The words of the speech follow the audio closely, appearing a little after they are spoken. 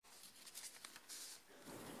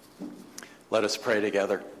Let us pray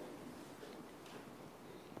together.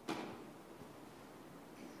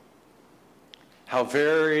 How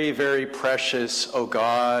very, very precious, O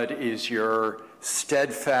God, is your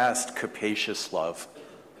steadfast, capacious love.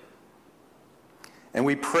 And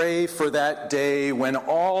we pray for that day when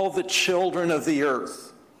all the children of the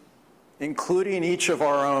earth, including each of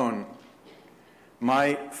our own,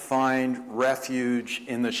 might find refuge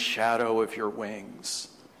in the shadow of your wings.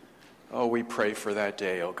 Oh, we pray for that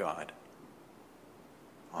day, O God.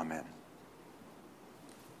 Amen.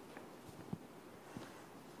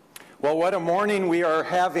 Well, what a morning we are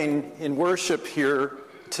having in worship here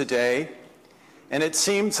today. And it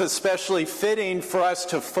seems especially fitting for us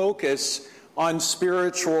to focus on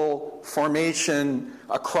spiritual formation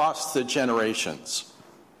across the generations.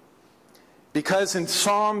 Because in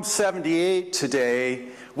Psalm 78 today,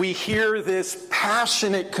 we hear this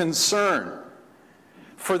passionate concern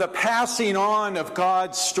for the passing on of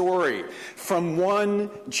God's story from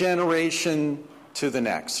one generation to the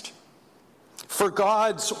next. For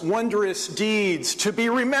God's wondrous deeds to be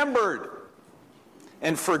remembered,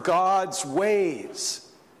 and for God's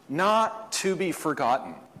ways not to be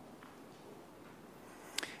forgotten.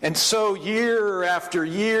 And so year after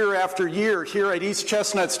year after year here at East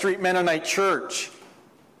Chestnut Street Mennonite Church,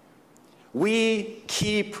 we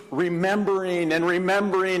keep remembering and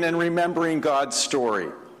remembering and remembering God's story,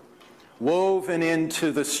 woven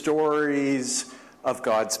into the stories of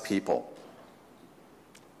God's people.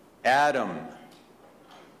 Adam,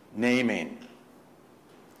 naming.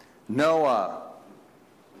 Noah,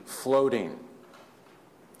 floating.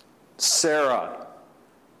 Sarah,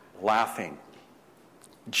 laughing.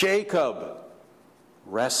 Jacob,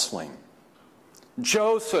 wrestling.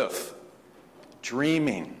 Joseph,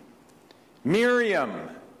 dreaming. Miriam,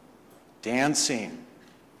 dancing.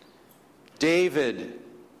 David,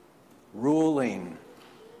 ruling.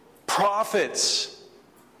 Prophets,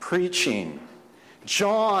 preaching.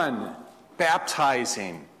 John,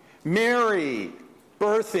 baptizing. Mary,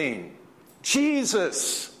 birthing.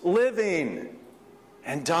 Jesus, living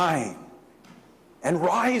and dying and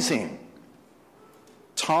rising.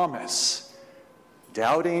 Thomas,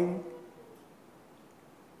 doubting.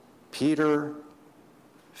 Peter,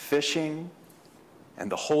 fishing.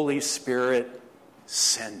 And the Holy Spirit,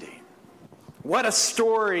 sending. What a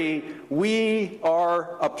story we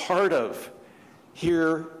are a part of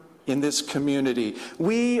here in this community.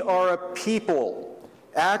 We are a people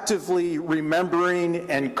actively remembering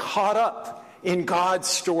and caught up in God's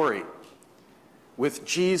story with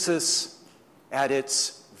Jesus at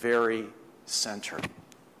its very center.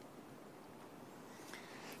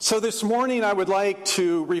 So this morning I would like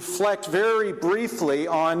to reflect very briefly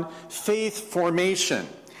on faith formation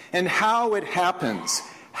and how it happens.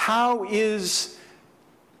 How is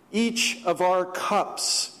each of our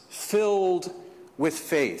cups filled with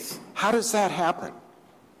faith? How does that happen?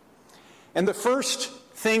 And the first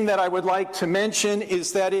thing that I would like to mention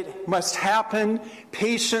is that it must happen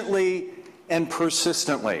patiently and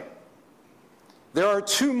persistently. There are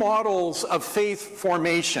two models of faith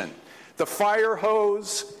formation: the fire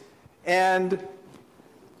hose and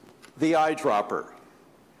the eyedropper.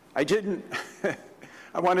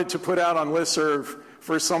 I wanted to put out on listserv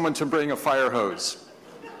for someone to bring a fire hose,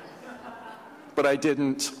 but I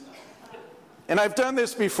didn't. And I've done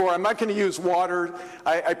this before. I'm not going to use water.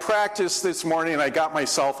 I practiced this morning and I got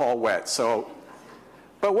myself all wet.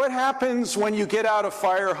 But what happens when you get out a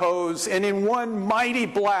fire hose and in one mighty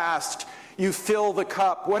blast you fill the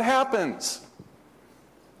cup? What happens?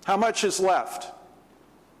 How much is left?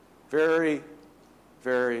 Very,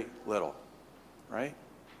 very little, right?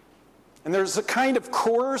 And there's a kind of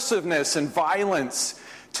coerciveness and violence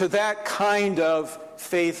to that kind of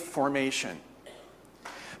faith formation.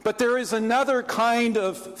 But there is another kind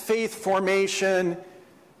of faith formation.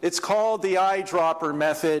 It's called the eyedropper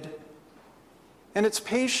method, and it's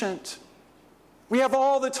patient. We have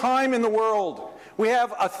all the time in the world. We have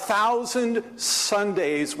 1,000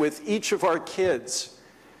 Sundays with each of our kids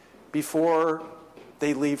before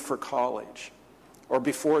they leave for college or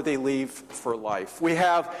before they leave for life. We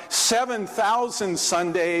have 7,000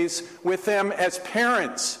 Sundays with them as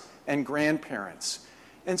parents and grandparents.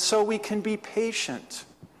 And so we can be patient,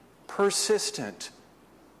 persistent,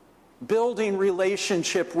 building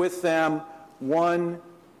relationship with them one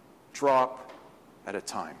drop at a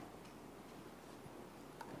time.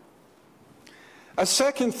 A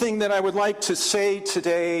second thing that I would like to say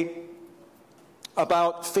today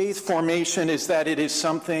about faith formation is that it is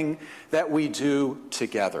something that we do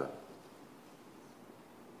together.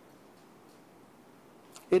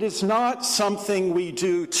 It is not something we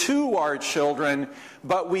do to our children,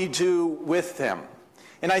 but we do with them.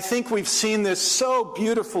 And I think we've seen this so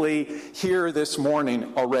beautifully here this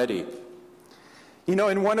morning already. You know,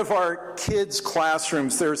 in one of our kids'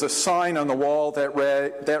 classrooms, there's a sign on the wall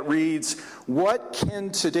that reads, "What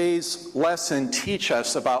can today's lesson teach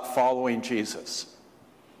us about following Jesus?"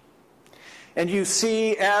 And you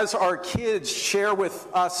see, as our kids share with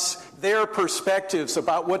us their perspectives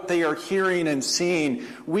about what they are hearing and seeing,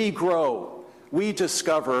 we grow, we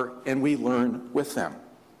discover, and we learn with them.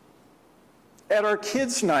 At our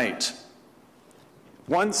kids' night,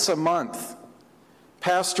 once a month,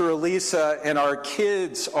 Pastor Elisa and our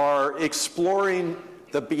kids are exploring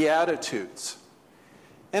the Beatitudes.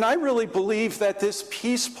 And I really believe that this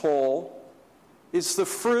peace poll is the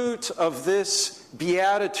fruit of this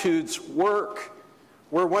Beatitudes work,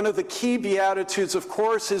 where one of the key Beatitudes, of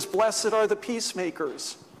course, is "Blessed are the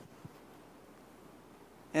peacemakers."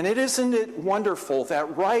 And isn't it wonderful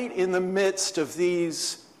that right in the midst of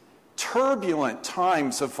these turbulent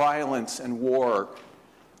times of violence and war,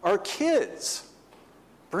 our kids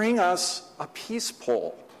bring us a peace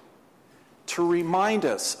poll to remind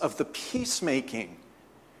us of the peacemaking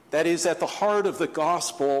that is at the heart of the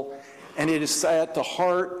gospel, and it is at the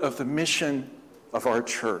heart of the mission of our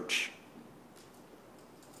church.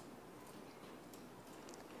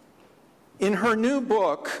 In her new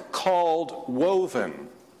book called Woven,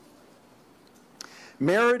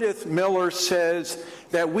 Meredith Miller says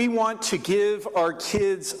that we want to give our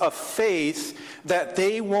kids a faith that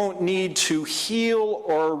they won't need to heal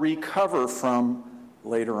or recover from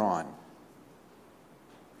later on.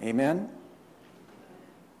 Amen?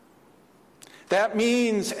 That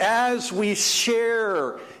means as we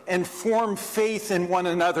share and form faith in one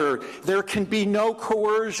another, there can be no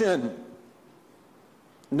coercion,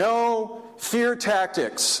 no fear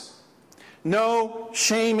tactics, no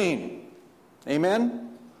shaming.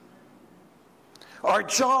 Amen? Our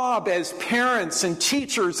job as parents and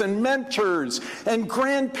teachers and mentors and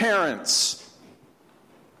grandparents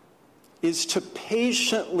is to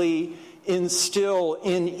patiently instill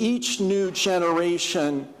in each new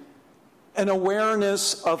generation an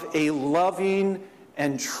awareness of a loving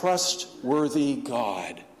and trustworthy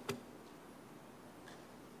God.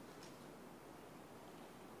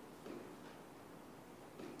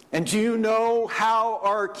 And do you know how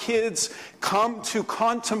our kids come to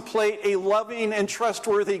contemplate a loving and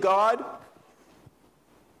trustworthy God?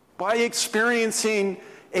 By experiencing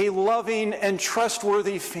a loving and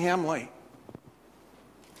trustworthy family.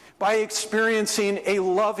 By experiencing a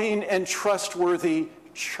loving and trustworthy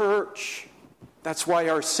church. That's why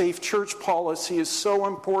our safe church policy is so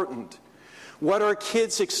important. What our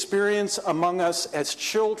kids experience among us as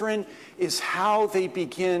children is how they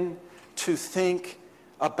begin to think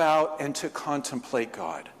about and to contemplate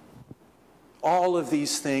God. All of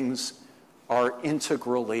these things are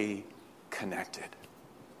integrally connected.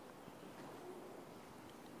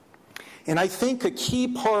 And I think a key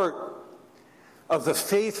part of the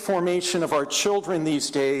faith formation of our children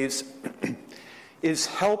these days is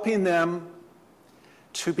helping them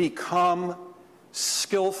to become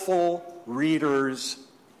skillful readers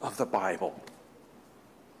of the Bible.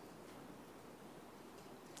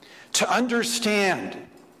 To understand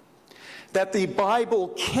that the Bible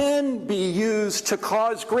can be used to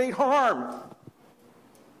cause great harm,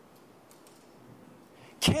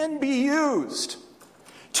 can be used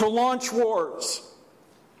to launch wars,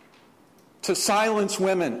 to silence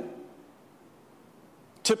women,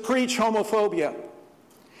 to preach homophobia,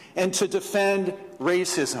 and to defend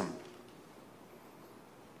racism.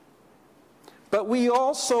 But we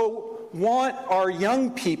also want our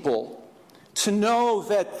young people to know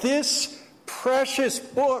that this precious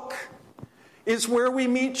book is where we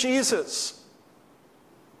meet Jesus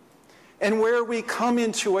and where we come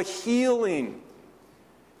into a healing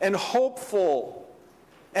and hopeful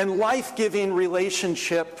and life-giving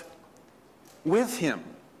relationship with him.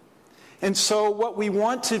 And so what we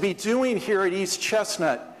want to be doing here at East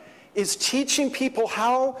Chestnut is teaching people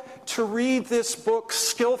how to read this book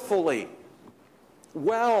skillfully,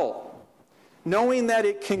 well, knowing that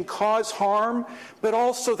it can cause harm, but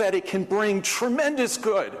also that it can bring tremendous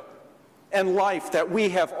good and life that we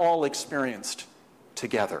have all experienced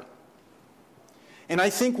together. And I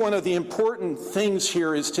think one of the important things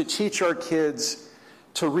here is to teach our kids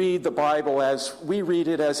to read the Bible as we read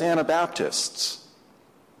it as Anabaptists.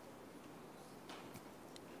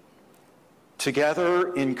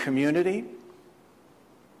 Together in community,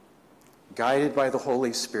 guided by the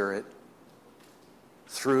Holy Spirit,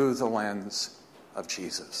 through the lens of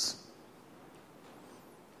Jesus.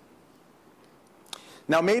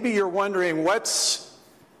 Now, maybe you're wondering, what's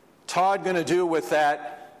Todd going to do with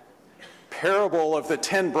that parable of the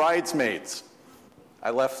 10 bridesmaids? I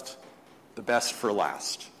left the best for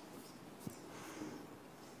last.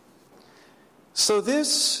 So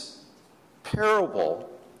this parable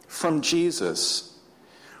from Jesus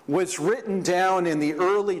was written down in the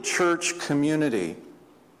early church community,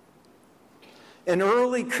 an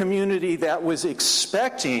early community that was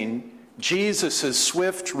expecting Jesus'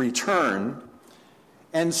 swift return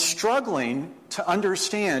and struggling to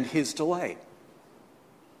understand his delay.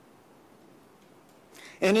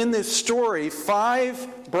 And in this story,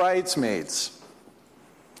 5 bridesmaids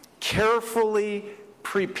carefully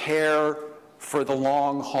prepare for the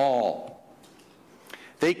long haul.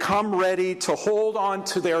 They come ready to hold on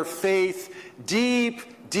to their faith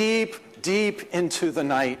deep, deep, deep into the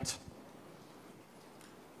night.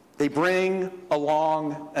 They bring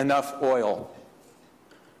along enough oil,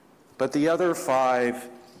 but the other 5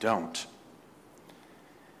 don't.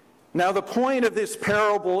 Now, the point of this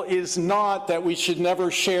parable is not that we should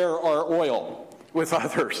never share our oil with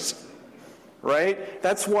others, right?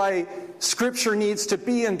 That's why Scripture needs to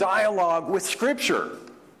be in dialogue with Scripture.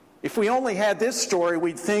 If we only had this story,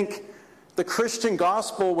 we'd think the Christian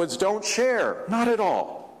gospel was don't share. Not at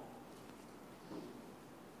all.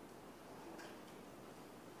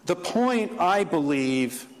 The point, I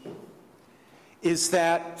believe, is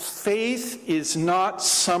that faith is not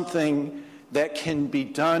something that can be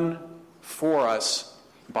done for us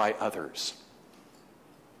by others.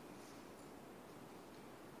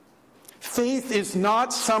 Faith is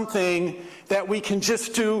not something that we can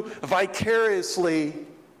just do vicariously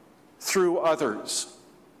through others.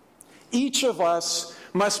 Each of us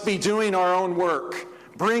must be doing our own work,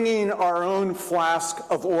 bringing our own flask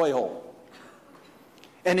of oil,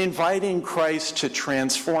 and inviting Christ to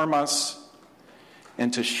transform us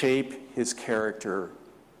and to shape his character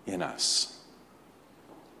in us.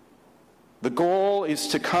 The goal is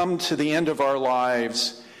to come to the end of our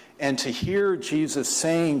lives and to hear Jesus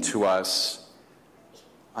saying to us,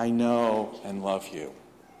 I know and love you.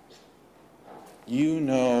 You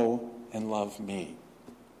know and love me.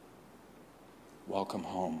 Welcome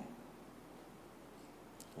home.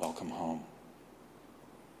 Welcome home.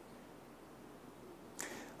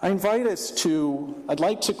 I'd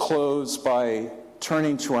like to close by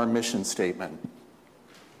turning to our mission statement.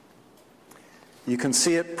 You can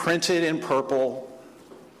see it printed in purple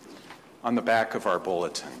on the back of our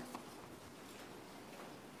bulletin.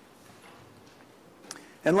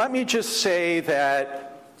 And let me just say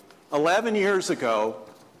that 11 years ago,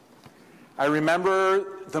 I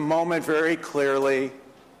remember the moment very clearly.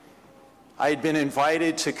 I had been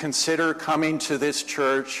invited to consider coming to this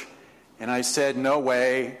church, and I said, no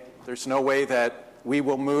way. There's no way that we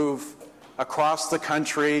will move across the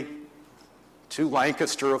country to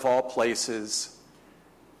Lancaster of all places.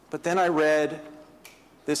 But then I read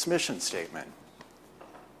this mission statement.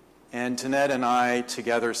 And Danette and I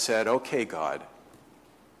together said, okay, God,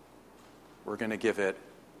 we're going to give it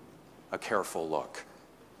a careful look.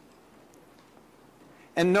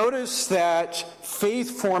 And notice that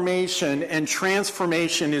faith formation and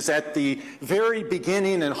transformation is at the very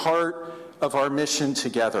beginning and heart of our mission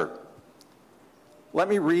together. Let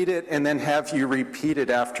me read it and then have you repeat it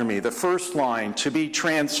after me. The first line, to be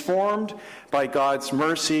transformed by God's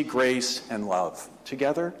mercy, grace, and love.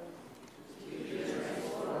 Together? To be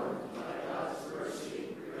transformed by God's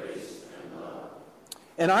mercy, grace, and love.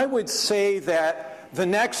 And I would say that the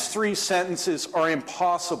next 3 sentences are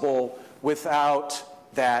impossible without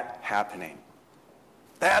that happening.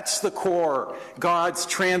 That's the core, God's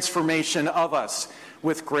transformation of us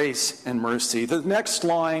with grace and mercy. The next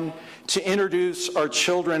line, to introduce our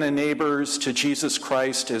children and neighbors to Jesus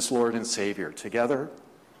Christ as Lord and Savior. Together?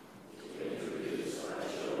 To introduce our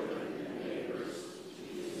children and neighbors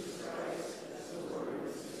to Jesus Christ as the Lord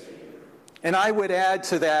and Savior. And I would add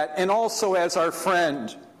to that, and also as our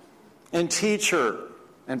friend and teacher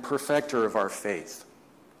and perfecter of our faith.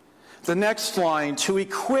 The next line, to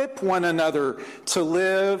equip one another to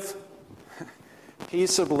live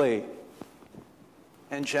peaceably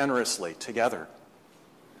and generously together.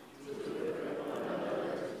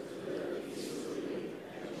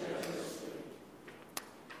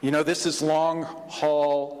 You know, this is long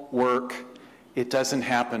haul work. It doesn't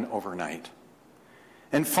happen overnight.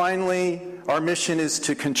 And finally, our mission is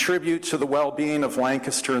to contribute to the well-being of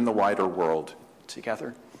Lancaster and the wider world.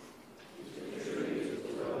 Together.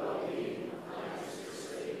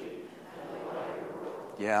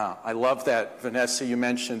 Yeah, I love that, Vanessa, you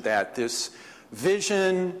mentioned that. This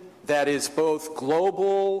vision that is both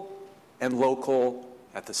global and local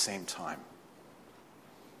at the same time.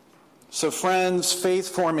 So friends, faith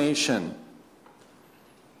formation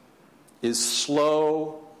is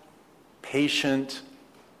slow, patient,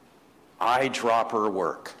 eyedropper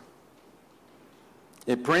work.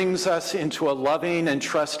 It brings us into a loving and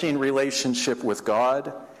trusting relationship with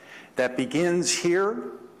God that begins here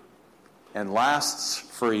and lasts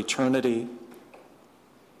for eternity.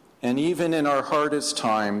 And even in our hardest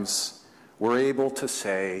times, we're able to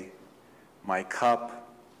say, "My cup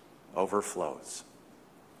overflows."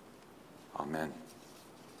 Amen.